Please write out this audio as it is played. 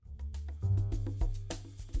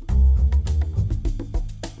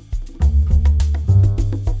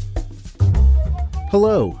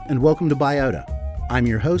Hello, and welcome to Biota. I'm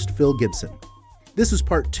your host, Phil Gibson. This is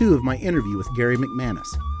part 2 of my interview with Gary McManus,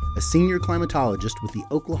 a senior climatologist with the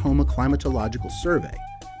Oklahoma Climatological Survey.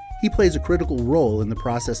 He plays a critical role in the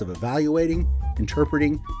process of evaluating,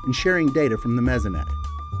 interpreting, and sharing data from the Mesonet.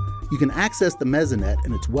 You can access the Mesonet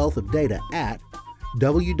and its wealth of data at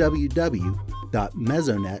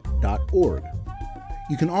www.mesonet.org.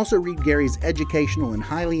 You can also read Gary's educational and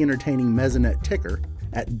highly entertaining Mesonet ticker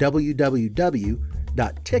at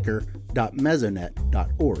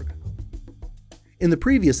www.ticker.mesonet.org. In the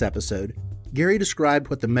previous episode, Gary described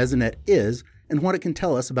what the Mesonet is and what it can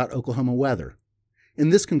tell us about Oklahoma weather. In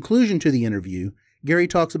this conclusion to the interview, Gary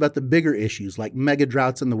talks about the bigger issues like mega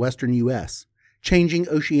droughts in the western U.S., changing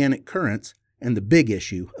oceanic currents, and the big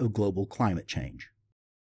issue of global climate change.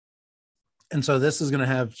 And so this is going to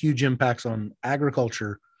have huge impacts on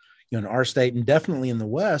agriculture, in our state and definitely in the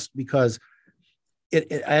West, because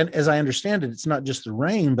as I understand it, it's not just the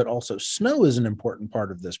rain, but also snow is an important part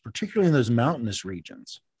of this, particularly in those mountainous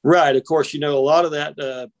regions. Right. Of course, a lot of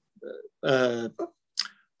that, I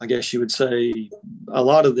guess you would say, a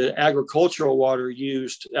lot of the agricultural water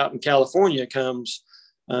used out in California comes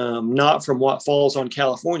not from what falls on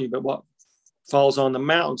California, but what falls on the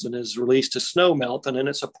mountains and is released as snow melt. And then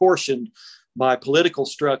it's apportioned by political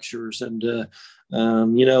structures. And,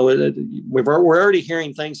 we're already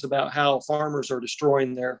hearing things about how farmers are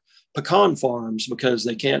destroying their pecan farms because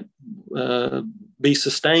they can't be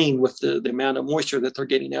sustained with the amount of moisture that they're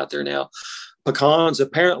getting out there now. Pecans,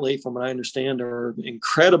 apparently, from what I understand, are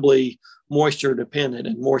incredibly moisture dependent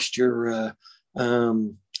and moisture,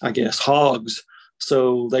 hogs.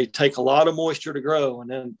 So they take a lot of moisture to grow.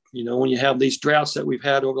 And then, when you have these droughts that we've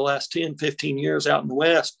had over the last 10, 15 years out in the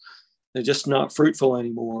West, they're just not fruitful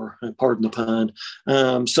anymore, pardon the pun.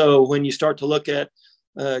 So when you start to look at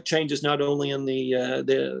changes not only in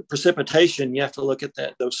the precipitation, you have to look at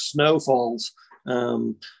those snowfalls.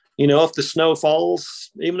 If the snow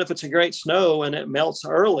falls, even if it's a great snow and it melts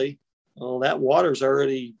early, well, that water's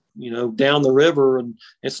already, down the river and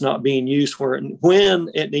it's not being used when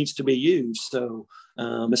it needs to be used. So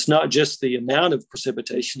it's not just the amount of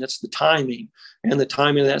precipitation, it's the timing and the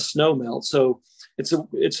timing of that snow melt. So it's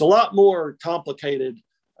a lot more complicated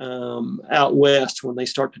out west when they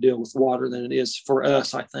start to deal with water than it is for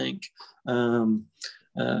us, I think. Because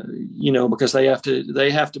they have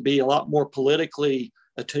to be a lot more politically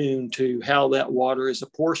attuned to how that water is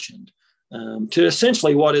apportioned to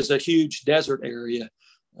essentially what is a huge desert area.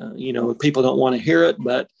 People don't want to hear it,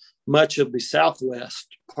 but much of the southwest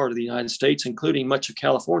part of the United States, including much of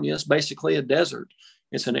California, is basically a desert.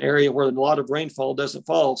 It's an area where a lot of rainfall doesn't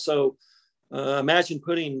fall. So imagine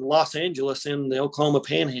putting Los Angeles in the Oklahoma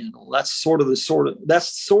Panhandle. That's sort of the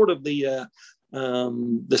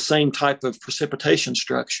same type of precipitation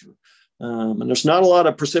structure. And there's not a lot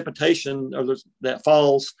of precipitation that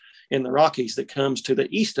falls in the Rockies that comes to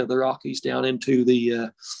the east of the Rockies down into the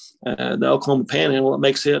Oklahoma Panhandle. It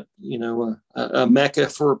makes it, a mecca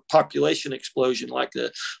for population explosion like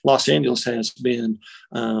Los Angeles has been.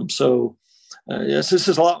 This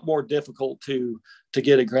is a lot more difficult to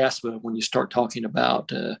get a grasp of when you start talking about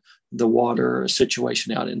the water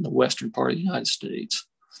situation out in the western part of the United States.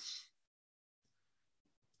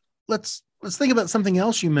 Let's think about something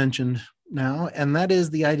else you mentioned now, and that is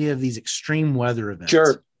the idea of these extreme weather events.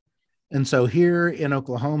 Sure. And so here in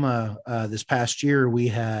Oklahoma, this past year, we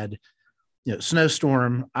had,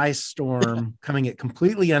 snowstorm, ice storm coming at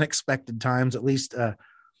completely unexpected times, at least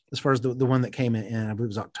as far as the one that came in, I believe it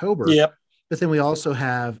was October. Yep. But then we also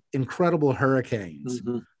have incredible hurricanes,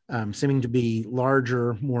 seeming to be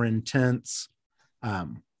larger, more intense,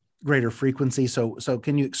 greater frequency. So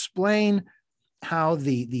can you explain how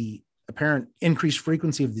the apparent increased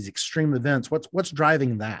frequency of these extreme events, what's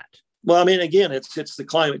driving that? Well, I mean, again, it's the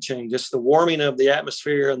climate change. It's the warming of the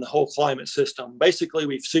atmosphere and the whole climate system. Basically,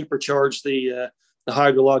 we've supercharged the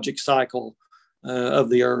hydrologic cycle of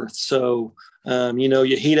the Earth. So,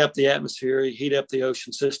 you heat up the atmosphere, you heat up the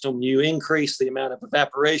ocean system, you increase the amount of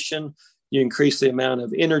evaporation, you increase the amount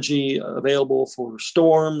of energy available for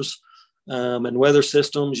storms and weather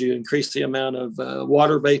systems, you increase the amount of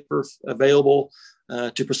water vapor available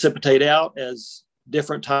to precipitate out as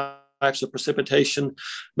different types of precipitation.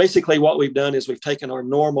 Basically, what we've done is we've taken our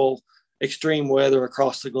normal extreme weather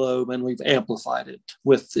across the globe and we've amplified it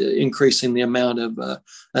with increasing the amount of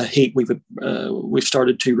heat we've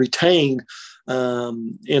started to retain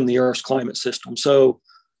in the Earth's climate system. So,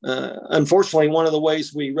 unfortunately, one of the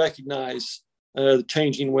ways we recognize the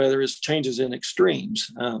changing weather is changes in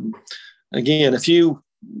extremes. Again,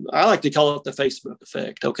 I like to call it the Facebook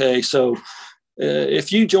effect. Okay, so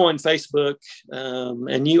if you joined Facebook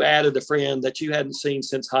and you added a friend that you hadn't seen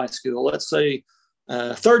since high school, let's say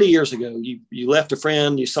 30 years ago, you left a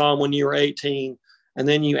friend, you saw him when you were 18, and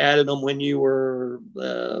then you added them when you were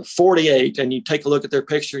 48, and you take a look at their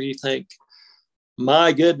picture, you think,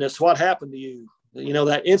 my goodness, what happened to you? You know,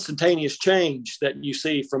 that instantaneous change that you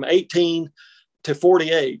see from 18 to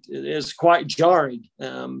 48 is quite jarring.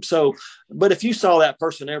 But if you saw that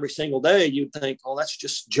person every single day, you'd think, oh, that's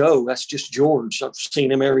just Joe. That's just George. I've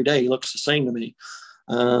seen him every day. He looks the same to me.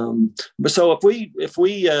 But so if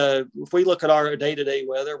we look at our day-to-day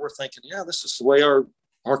weather, we're thinking, yeah, this is the way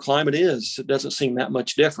our climate is. It doesn't seem that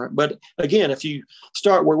much different. But again, if you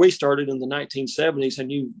start where we started in the 1970s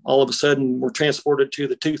and you all of a sudden were transported to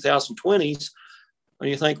the 2020s, and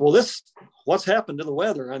you think, well, what's happened to the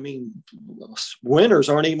weather? I mean, winters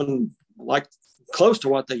aren't even like close to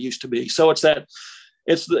what they used to be. So it's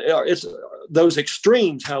those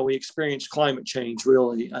extremes, how we experience climate change,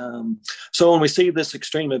 really. So when we see this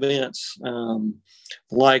extreme events,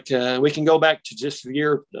 we can go back to just the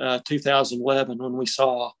year 2011 when we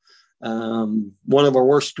saw one of our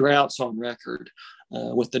worst droughts on record,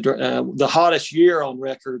 with the hottest year on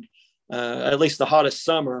record, at least the hottest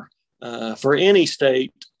summer for any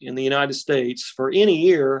state in the United States for any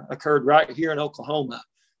year occurred right here in Oklahoma,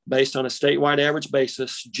 based on a statewide average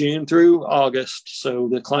basis, June through August. So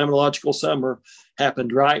the climatological summer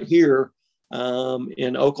happened right here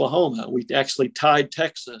in Oklahoma. We actually tied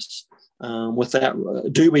Texas with that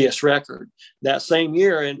dubious record. That same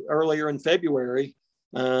year, and earlier in February,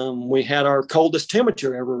 we had our coldest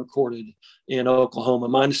temperature ever recorded in Oklahoma,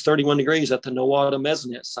 minus 31 degrees at the Nowata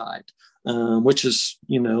Mesonet site, which is,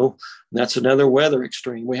 that's another weather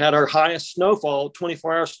extreme. We had our highest snowfall,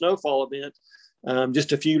 24-hour snowfall event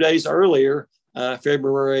just a few days earlier,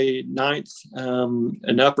 February 9th,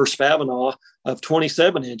 in Upper Spavinaw of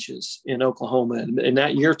 27 inches in Oklahoma in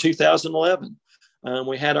that year, 2011.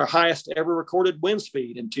 We had our highest ever recorded wind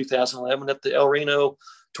speed in 2011 at the El Reno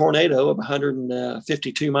tornado of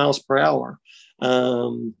 152 miles per hour.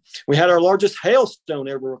 We had our largest hailstone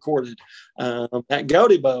ever recorded at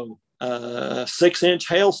Godibo, 6-inch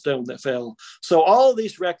hailstone that fell. So all of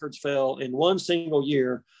these records fell in one single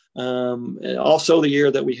year. Also the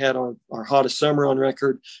year that we had our hottest summer on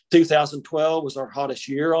record. 2012 was our hottest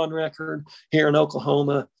year on record here in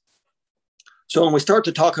Oklahoma. So when we start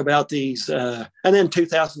to talk about these, and then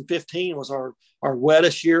 2015 was our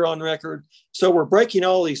wettest year on record. So we're breaking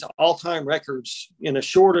all these all-time records in a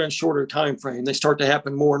shorter and shorter time frame. They start to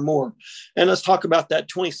happen more and more. And let's talk about that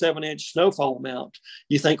 27-inch snowfall amount.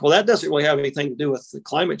 You think, well, that doesn't really have anything to do with the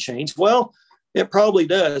climate change. Well, it probably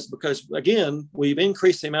does, because, again, we've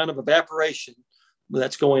increased the amount of evaporation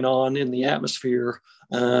that's going on in the atmosphere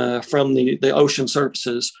from the ocean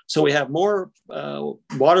surfaces. So we have more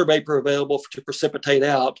water vapor available to precipitate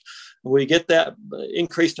out. We get that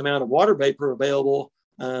increased amount of water vapor available,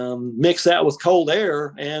 mix that with cold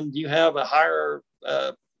air, and you have a higher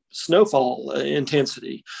snowfall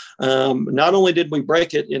intensity. Not only did we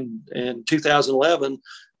break it in 2011,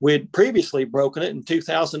 we had previously broken it in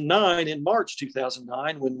 2009, in March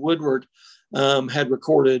 2009, when Woodward had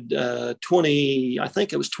recorded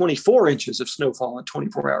 24 inches of snowfall in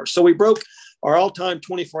 24 hours. So we broke our all-time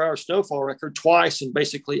 24-hour snowfall record twice in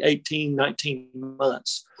basically 18, 19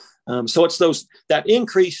 months. So it's that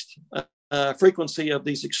increased frequency of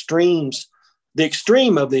these extremes, the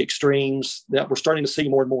extreme of the extremes, that we're starting to see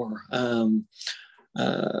more and more.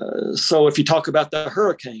 So if you talk about the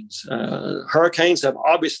hurricanes have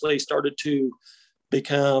obviously started to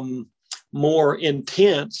become more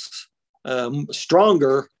intense,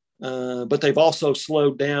 stronger, but they've also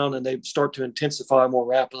slowed down, and they start to intensify more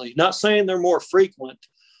rapidly. Not saying they're more frequent.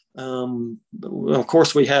 Of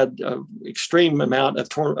course, we had an extreme amount of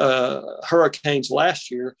hurricanes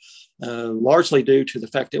last year, largely due to the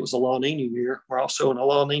fact it was a La Nina year. We're also in a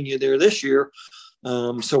La Nina year this year.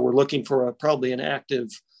 So we're looking for probably an active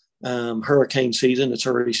hurricane season that's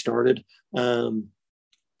already started.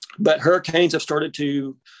 But hurricanes have started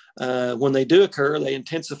to, when they do occur, they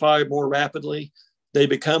intensify more rapidly. They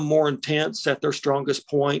become more intense at their strongest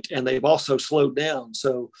point, and they've also slowed down.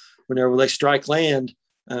 So whenever they strike land,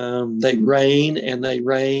 they rain and they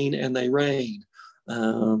rain and they rain.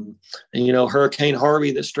 And, Hurricane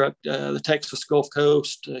Harvey that struck the Texas Gulf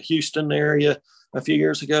Coast, Houston area a few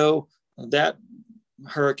years ago, that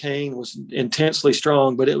hurricane was intensely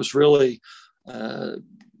strong, but it was really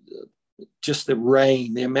just the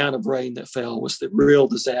rain, the amount of rain that fell was the real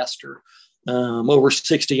disaster. Over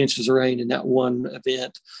 60 inches of rain in that one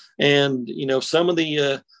event. And, some of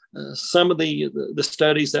the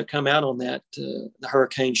studies that come out on that, the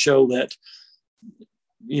hurricane show that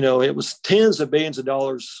it was tens of billions of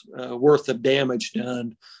dollars worth of damage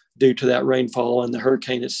done due to that rainfall and the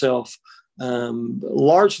hurricane itself.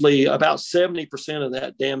 Largely, about 70% of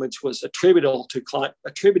that damage was attributable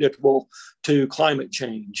to climate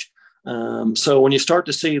change. So when you start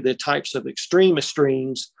to see the types of extreme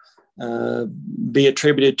extremes be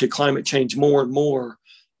attributed to climate change more and more,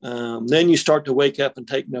 then you start to wake up and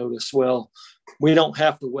take notice. Well, we don't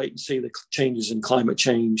have to wait and see the changes in climate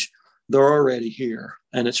change. They're already here.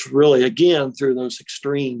 And it's really, again, through those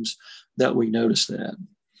extremes that we notice that.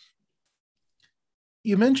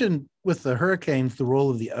 You mentioned with the hurricanes, the role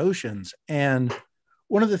of the oceans. And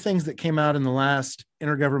one of the things that came out in the last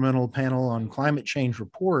Intergovernmental Panel on Climate Change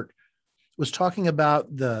report was talking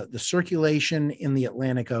about the circulation in the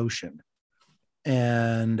Atlantic Ocean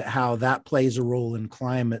and how that plays a role in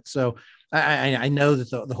climate. So I know that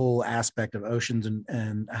the whole aspect of oceans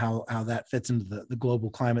and how that fits into the global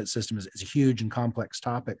climate system is a huge and complex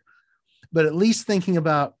topic. But at least thinking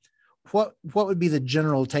about what would be the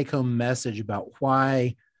general take-home message about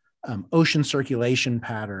why ocean circulation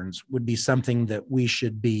patterns would be something that we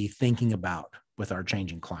should be thinking about with our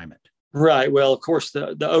changing climate? Right. Well, of course,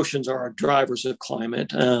 the oceans are our drivers of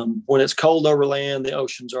climate. When it's cold over land, the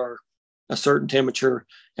oceans are a certain temperature,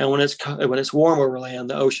 and when it's warm over land,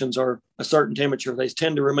 the oceans are a certain temperature. They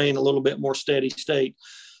tend to remain a little bit more steady state.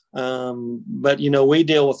 But we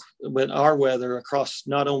deal with our weather across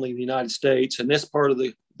not only the United States and this part of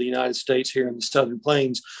the United States here in the Southern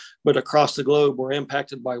Plains, but across the globe. We're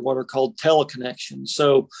impacted by what are called teleconnections.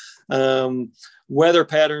 So weather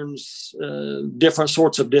patterns, different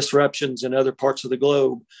sorts of disruptions in other parts of the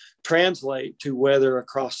globe translate to weather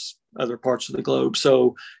across other parts of the globe.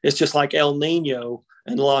 So it's just like El Nino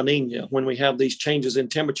and La Nina. When we have these changes in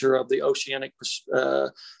temperature of the oceanic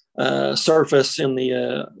surface in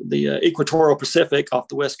the equatorial Pacific off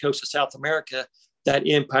the west coast of South America, that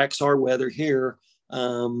impacts our weather here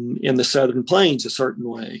in the Southern Plains a certain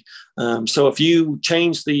way. So if you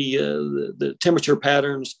change the temperature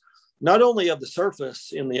patterns, not only of the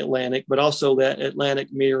surface in the Atlantic, but also that Atlantic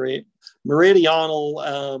meridional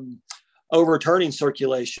overturning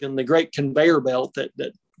circulation, the great conveyor belt that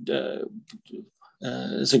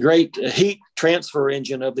is a great heat transfer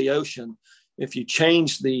engine of the ocean. If you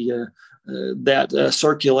change that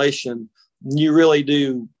circulation, you really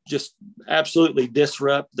do just absolutely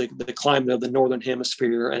disrupt the climate of the Northern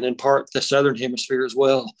Hemisphere and in part the Southern Hemisphere as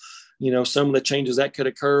well. Some of the changes that could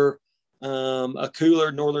occur, a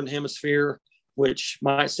cooler Northern Hemisphere, which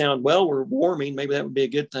might sound, well, we're warming, maybe that would be a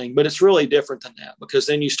good thing, but it's really different than that, because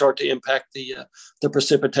then you start to impact the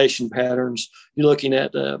precipitation patterns. You're looking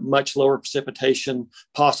at much lower precipitation,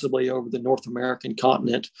 possibly over the North American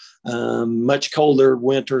continent, much colder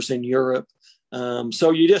winters in Europe.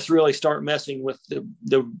 So you just really start messing with the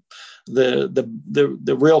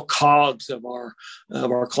real cogs of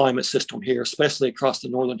our climate system here, especially across the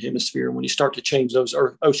Northern Hemisphere, when you start to change those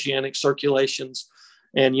oceanic circulations.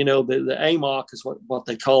 And, the AMOC is what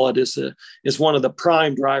they call it, is one of the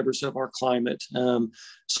prime drivers of our climate.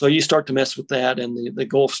 So you start to mess with that and the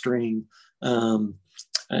Gulf Stream,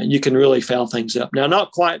 you can really foul things up. Now,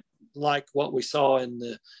 not quite like what we saw in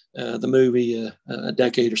the movie a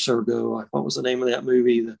decade or so ago. What was the name of that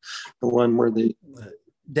movie? The one where the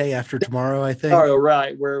Day After Tomorrow, I think. Oh,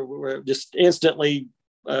 right. Where just instantly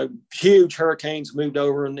huge hurricanes moved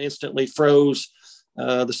over and instantly froze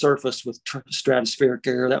the surface with stratospheric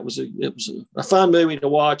air. It was a fun movie to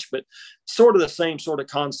watch, but sort of the same sort of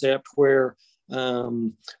concept where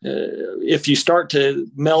if you start to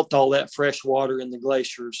melt all that fresh water in the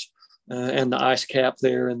glaciers and the ice cap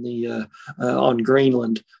there in on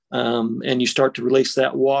Greenland, and you start to release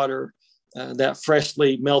that water, that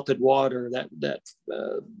freshly melted water, I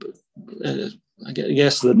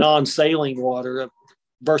guess the non-saline water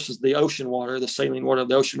versus the ocean water, the saline water of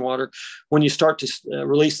the ocean water. When you start to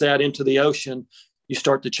release that into the ocean, you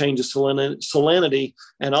start to change the salinity,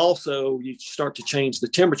 and also you start to change the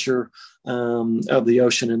temperature of the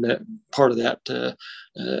ocean in that part of that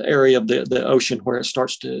area of the ocean where it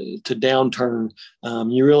starts to downturn.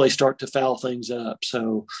 You really start to foul things up.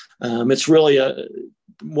 So it's really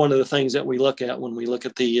one of the things that we look at when we look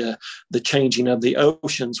at the changing of the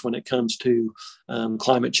oceans when it comes to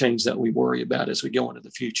climate change that we worry about as we go into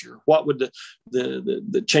the future. What would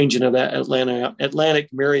the changing of that Atlantic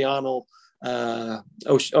meridional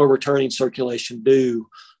overturning circulation do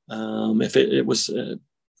if it was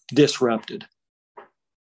disrupted?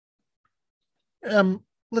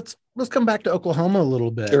 Let's come back to Oklahoma a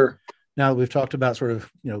little bit. Sure. Now that we've talked about sort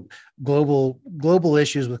of global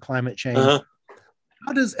issues with climate change. Uh-huh.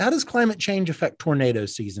 How does climate change affect tornado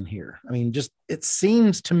season here? I mean, just it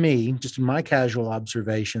seems to me, just in my casual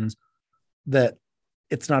observations, that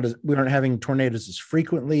it's not as we aren't having tornadoes as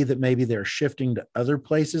frequently, that maybe they're shifting to other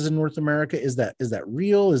places in North America. Is that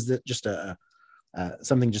real? Is that just a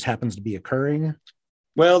something just happens to be occurring?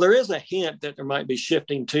 Well, there is a hint that there might be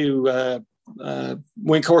shifting to.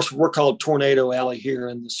 Of course, we're called Tornado Alley here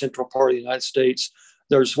in the central part of the United States.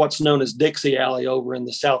 There's what's known as Dixie Alley over in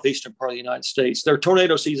the southeastern part of the United States. Their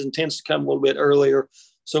tornado season tends to come a little bit earlier,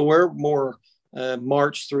 so we're more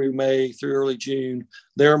March through May through early June.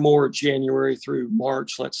 They're more January through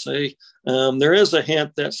March, let's say. There is a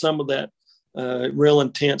hint that some of that real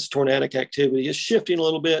intense tornadic activity is shifting a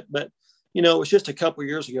little bit, but it was just a couple of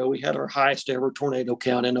years ago we had our highest ever tornado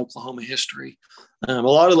count in Oklahoma history. A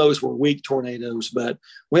lot of those were weak tornadoes, but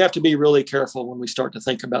we have to be really careful when we start to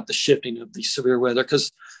think about the shifting of the severe weather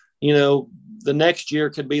because, the next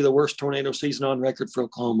year could be the worst tornado season on record for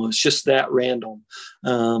Oklahoma. It's just that random.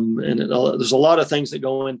 There's a lot of things that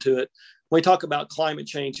go into it. When we talk about climate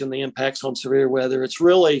change and the impacts on severe weather, it's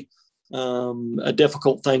really a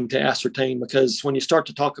difficult thing to ascertain because when you start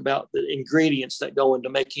to talk about the ingredients that go into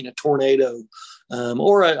making a tornado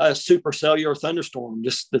or a supercellular thunderstorm,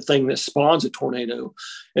 just the thing that spawns a tornado,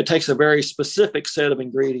 it takes a very specific set of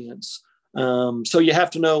ingredients. So you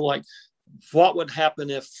have to know, like, what would happen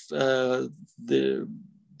if the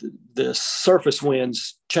surface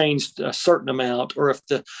winds changed a certain amount, or if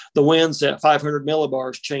the winds at 500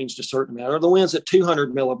 millibars changed a certain amount, or the winds at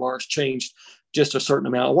 200 millibars changed just a certain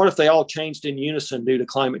amount. What if they all changed in unison due to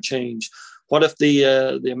climate change? What if the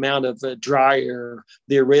amount of dry air,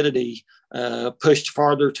 the aridity, pushed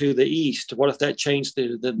farther to the east? What if that changed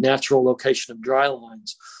the natural location of dry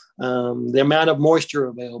lines? The amount of moisture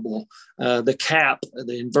available, the cap,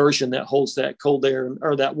 the inversion that holds that cold air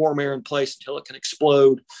or that warm air in place until it can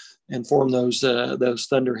explode and form those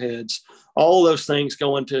thunderheads. All those things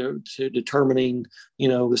go into determining,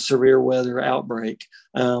 the severe weather outbreak.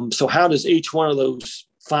 So how does each one of those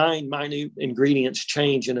fine, minute ingredients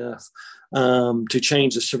change enough to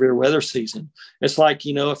change the severe weather season? It's like,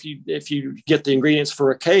 if you get the ingredients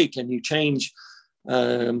for a cake and you change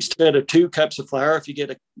instead of 2 cups of flour, if you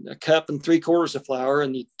get a cup and 3/4 of flour,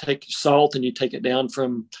 and you take salt and you take it down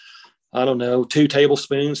from, I don't know, 2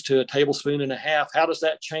 tablespoons to 1.5 tablespoons, how does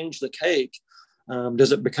that change the cake?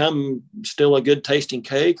 Does it become still a good tasting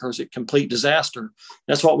cake, or is it complete disaster?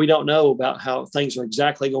 That's what we don't know about how things are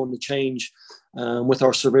exactly going to change with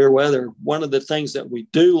our severe weather. One of the things that we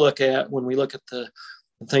do look at when we look at the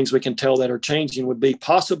things we can tell that are changing would be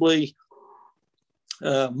possibly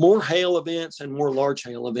more hail events and more large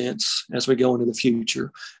hail events as we go into the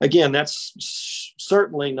future. Again, that's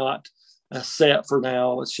certainly not set for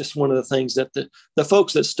now. It's just one of the things that the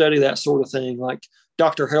folks that study that sort of thing, like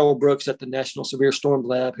Dr. Harold Brooks at the National Severe Storm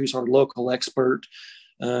Lab, who's our local expert,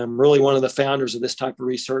 really one of the founders of this type of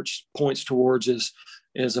research, points towards is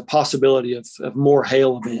a possibility of more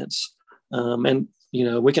hail events. And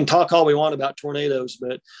we can talk all we want about tornadoes,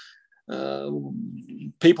 but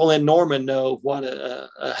people in Norman know what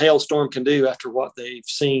a hailstorm can do after what they've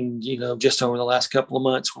seen, just over the last couple of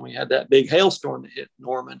months when we had that big hailstorm that hit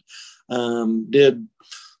Norman. Did,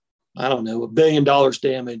 I don't know, $1 billion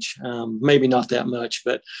damage, maybe not that much,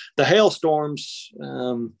 but the hailstorms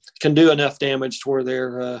can do enough damage to where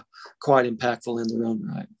they're quite impactful in their own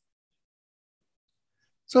right.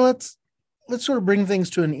 So let's sort of bring things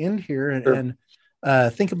to an end here and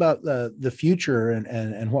think about the future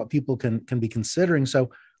and what people can be considering.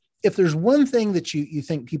 So if there's one thing that you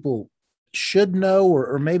think people should know,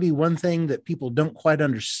 or maybe one thing that people don't quite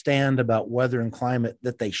understand about weather and climate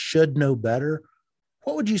that they should know better,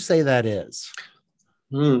 what would you say that is?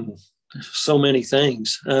 So many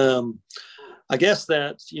things. I guess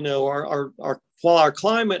that, while our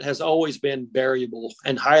climate has always been variable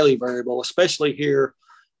and highly variable, especially here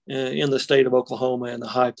in the state of Oklahoma and the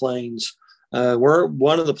high plains, we're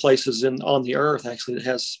one of the places on the earth actually that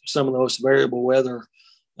has some of the most variable weather,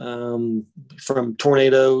 from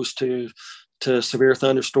tornadoes to severe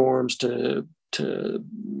thunderstorms to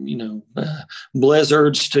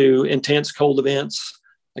blizzards to intense cold events.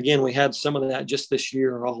 Again, we had some of that just this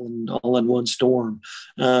year, all in one storm.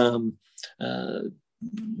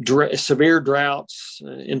 Severe droughts,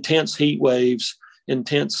 intense heat waves,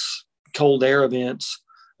 intense cold air events.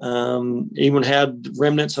 Even had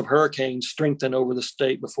remnants of hurricanes strengthen over the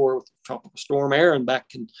state before with Tropical Storm Aaron back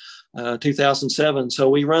in 2007. So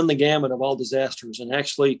we run the gamut of all disasters. And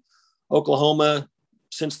actually, Oklahoma,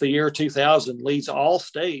 since the year 2000, leads all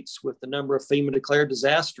states with the number of FEMA declared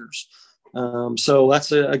disasters. So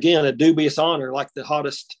that's, again, a dubious honor, like the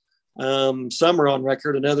hottest some are on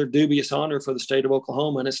record, another dubious honor for the state of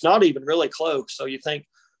Oklahoma. And it's not even really close. So you think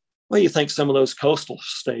some of those coastal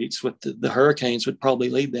states with the hurricanes would probably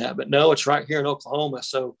lead that, but no, it's right here in Oklahoma.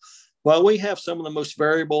 So while we have some of the most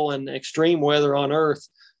variable and extreme weather on earth,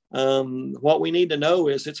 what we need to know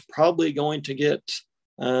is it's probably going to get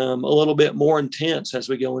a little bit more intense as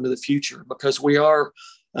we go into the future, because we are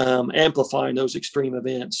amplifying those extreme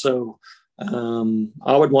events. So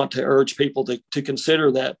I would want to urge people to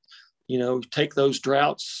consider that, take those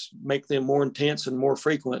droughts, make them more intense and more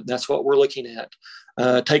frequent. That's what we're looking at.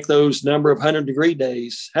 Take those number of 100-degree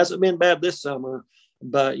days. Hasn't been bad this summer,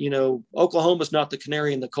 but, Oklahoma's not the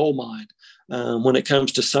canary in the coal mine when it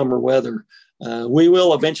comes to summer weather. We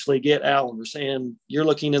will eventually get ours. And you're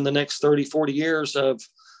looking in the next 30, 40 years of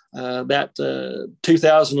that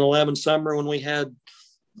 2011 summer when we had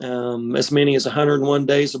as many as 101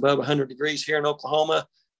 days above 100 degrees here in Oklahoma.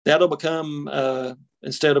 That'll become,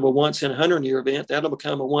 instead of a once in a 100-year event, that'll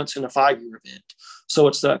become a once in a 5-year event. So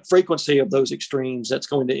it's the frequency of those extremes that's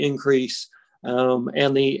going to increase,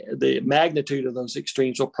 and the magnitude of those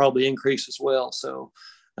extremes will probably increase as well. So,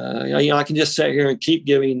 I can just sit here and keep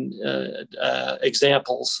giving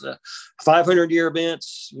examples. 500-year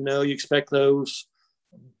events, you expect those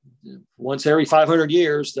once every 500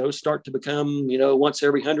 years. Those start to become, once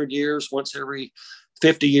every 100 years, once every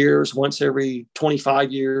 50 years, once every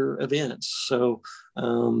 25-year events. So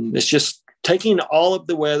it's just taking all of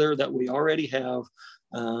the weather that we already have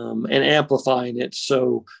and amplifying it.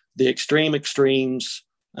 So the extremes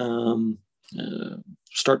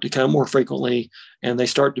start to come more frequently, and they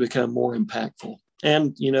start to become more impactful.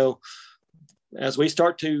 And, as we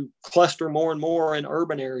start to cluster more and more in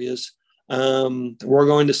urban areas, we're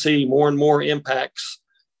going to see more and more impacts,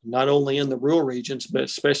 not only in the rural regions, but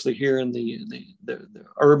especially here in the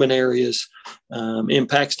urban areas,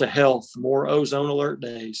 impacts to health, more ozone alert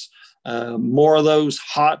days, more of those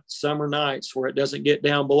hot summer nights where it doesn't get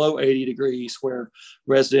down below 80 degrees, where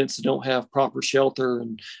residents that don't have proper shelter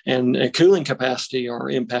and cooling capacity are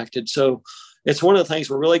impacted. So it's one of the things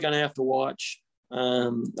we're really going to have to watch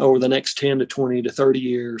over the next 10 to 20 to 30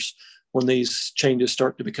 years when these changes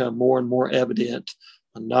start to become more and more evident,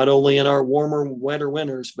 not only in our warmer, wetter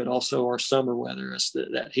winters, but also our summer weather as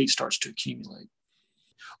that heat starts to accumulate.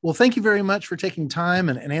 Well, thank you very much for taking time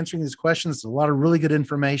and answering these questions. It's a lot of really good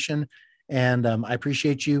information, and I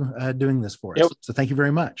appreciate you doing this for us. Yep. So thank you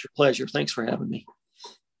very much. Pleasure. Thanks for having me.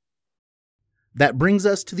 That brings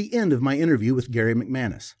us to the end of my interview with Gary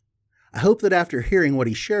McManus. I hope that after hearing what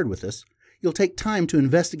he shared with us, you'll take time to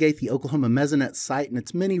investigate the Oklahoma Mesonet site and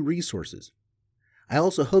its many resources. I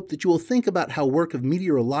also hope that you will think about how work of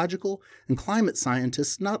meteorological and climate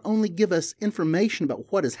scientists not only give us information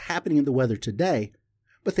about what is happening in the weather today,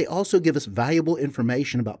 but they also give us valuable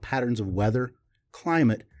information about patterns of weather,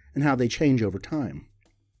 climate, and how they change over time.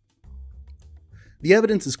 The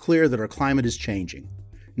evidence is clear that our climate is changing.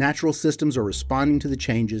 Natural systems are responding to the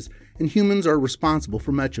changes, and humans are responsible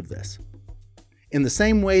for much of this. In the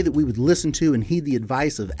same way that we would listen to and heed the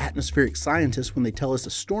advice of atmospheric scientists when they tell us a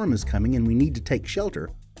storm is coming and we need to take shelter,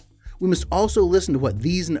 we must also listen to what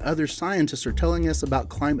these and other scientists are telling us about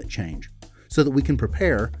climate change so that we can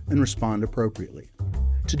prepare and respond appropriately.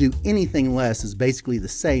 To do anything less is basically the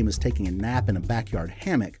same as taking a nap in a backyard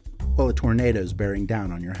hammock while a tornado is bearing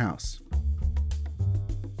down on your house.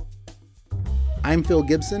 I'm Phil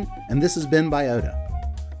Gibson, and this has been Biota.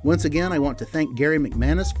 Once again, I want to thank Gary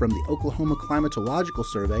McManus from the Oklahoma Climatological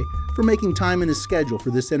Survey for making time in his schedule for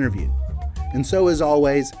this interview. And so, as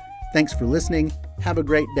always, thanks for listening, have a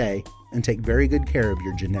great day, and take very good care of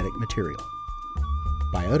your genetic material.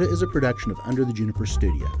 Biota is a production of Under the Juniper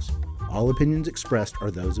Studios. All opinions expressed are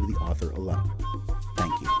those of the author alone.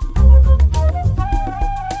 Thank you.